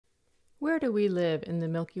Where do we live in the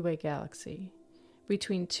Milky Way galaxy?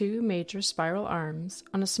 Between two major spiral arms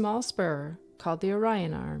on a small spur called the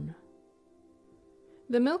Orion Arm.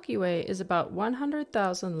 The Milky Way is about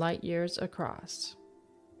 100,000 light-years across.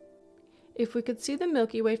 If we could see the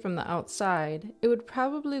Milky Way from the outside, it would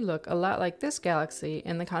probably look a lot like this galaxy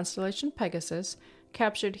in the constellation Pegasus,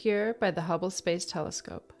 captured here by the Hubble Space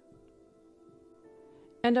Telescope.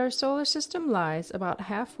 And our solar system lies about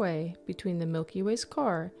halfway between the Milky Way's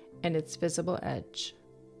core and its visible edge.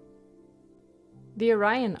 The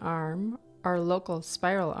Orion Arm, our local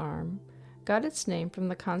spiral arm, got its name from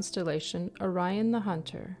the constellation Orion the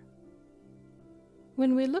Hunter.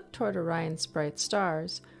 When we look toward Orion's bright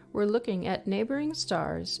stars, we're looking at neighboring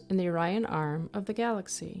stars in the Orion Arm of the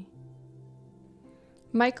galaxy.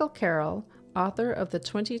 Michael Carroll, author of the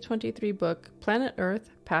 2023 book Planet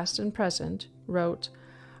Earth, Past and Present, wrote,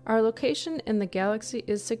 "Our location in the galaxy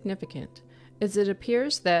is significant, as it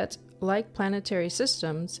appears that, like planetary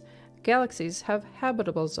systems, galaxies have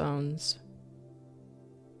habitable zones.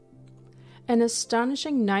 An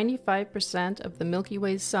astonishing 95% of the Milky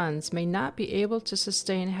Way's suns may not be able to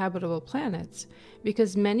sustain habitable planets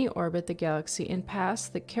because many orbit the galaxy in paths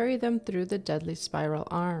that carry them through the deadly spiral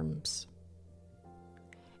arms.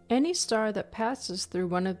 Any star that passes through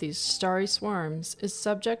one of these starry swarms is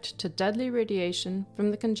subject to deadly radiation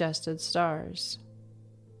from the congested stars.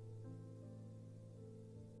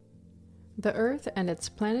 The Earth and its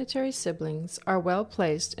planetary siblings are well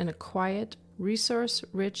placed in a quiet,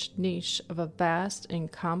 resource-rich niche of a vast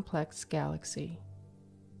and complex galaxy.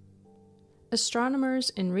 Astronomers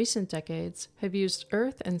in recent decades have used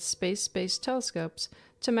Earth and space-based telescopes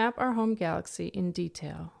to map our home galaxy in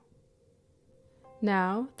detail.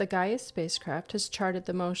 Now, the Gaia spacecraft has charted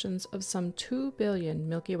the motions of some 2 billion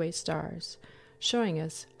Milky Way stars, showing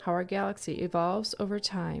us how our galaxy evolves over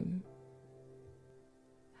time,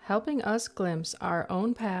 helping us glimpse our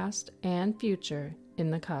own past and future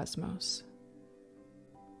in the cosmos.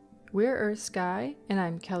 We're EarthSky, and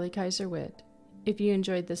I'm Kizer Whitt. If you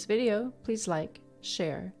enjoyed this video, please like,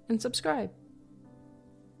 share, and subscribe.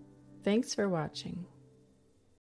 Thanks for watching.